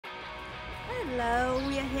Hello,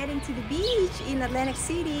 we are heading to the beach in Atlantic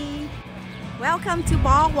City. Welcome to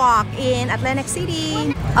Boardwalk in Atlantic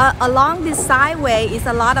City. Along this sideway is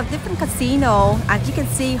a lot of different casinos. As you can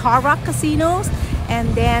see, Hard Rock casinos, and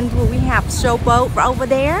then we have Showboat over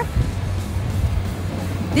there.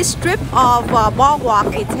 This strip of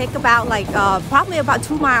Boardwalk, it takes about probably about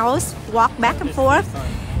 2 miles walk back and forth.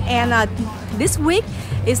 And this week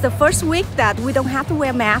is the first week that we don't have to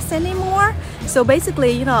wear masks anymore. So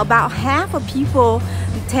basically, you know, about half of people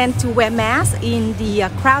tend to wear masks in the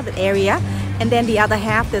crowded area, and then the other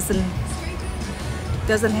half doesn't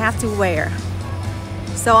have to wear.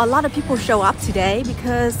 So a lot of people show up today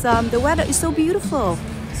because the weather is so beautiful.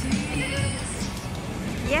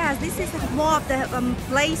 Yeah, this is more of the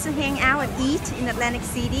place to hang out and eat in Atlantic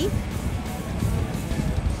City.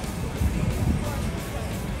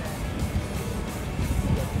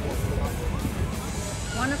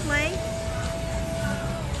 Wanna play?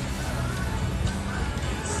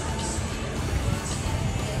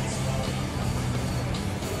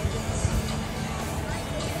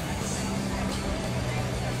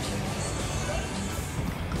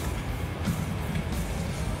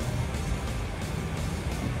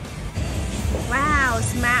 Wow,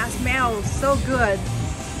 smells so good.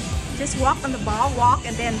 Just walk on the boardwalk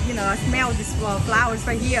and then, you know, smell these flowers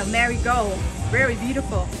right here, marigold, very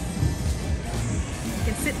beautiful. You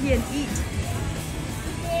can sit here and eat.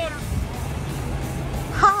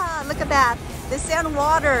 Ha! Look at that. They sell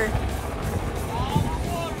water.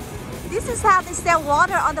 This is how they sell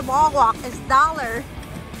water on the boardwalk. It's $1.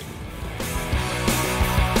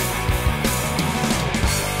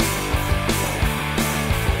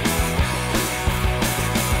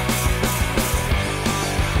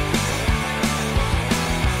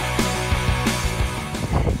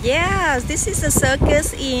 Yes, this is a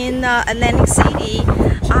circus in Atlantic City.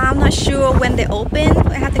 I'm not sure when they open.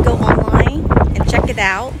 I have to go online and check it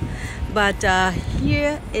out. But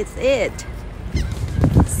here is it.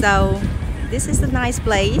 So this is a nice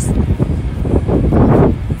place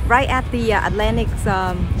right at the Atlantic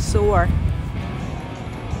shore.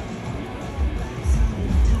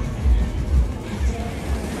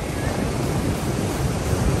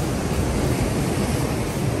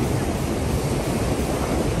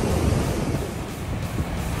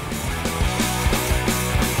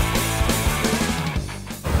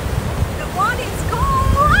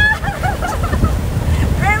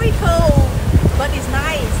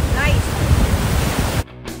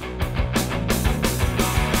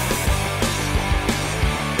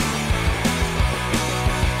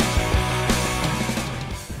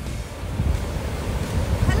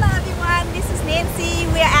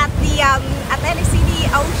 We're at the Atlantic City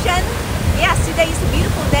Ocean. Yes, today is a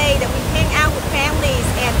beautiful day that we hang out with families,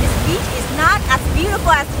 and this beach is not as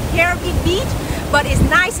beautiful as Caribbean Beach, but it's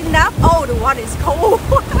nice enough. Oh, the water is cold.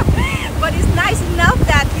 But it's nice enough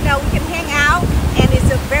that, you know, we can hang out, and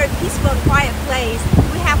it's a very peaceful and quiet place.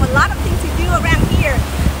 We have a lot of things to do around here.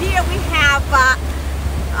 Here we have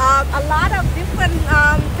a lot of different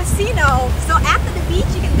casinos. So after the beach,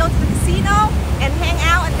 you can go to the casino and hang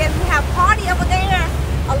out, and then we have party over there.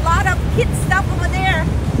 A lot of kids stuff over there.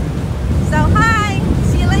 So hi,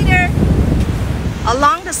 see you later.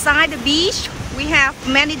 Along the side of the beach, we have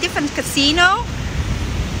many different casinos.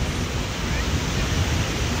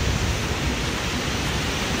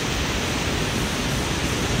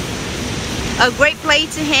 A great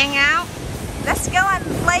place to hang out. Let's go and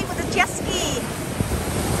play with the jet ski.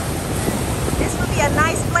 This will be a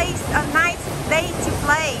nice place, a nice day to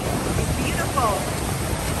play. It's beautiful.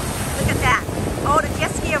 Look at that. Oh, the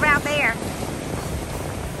jet ski around there.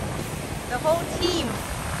 The whole team.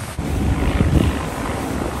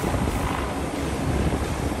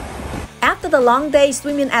 After the long day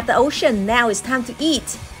swimming at the ocean, now it's time to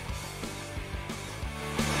eat.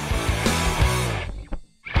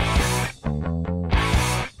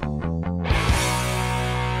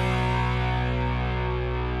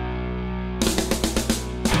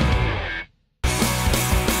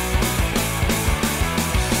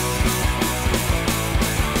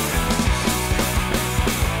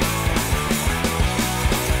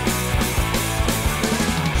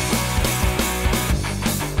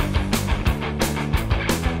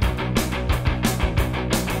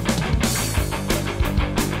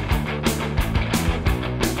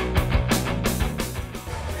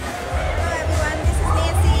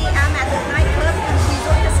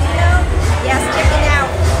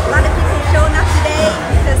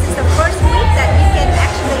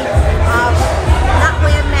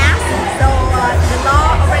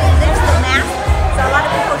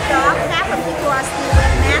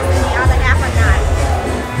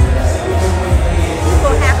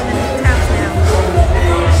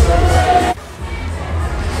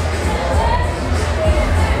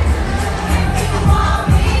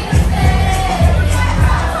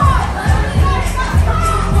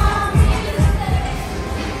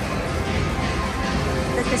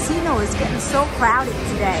 casino is getting so crowded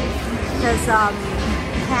today because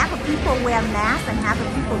half of people wear masks and half of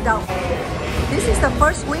people don't. This is the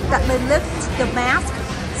first week that they lift the mask,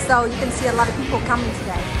 so you can see a lot of people coming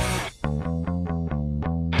today.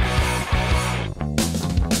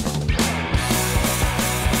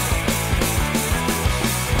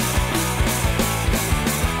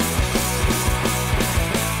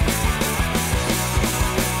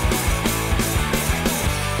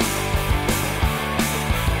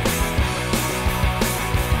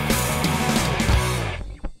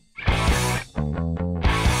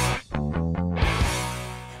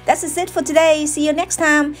 That's it for today. See you next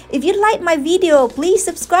time. If you like my video, please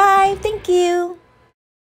subscribe. Thank you.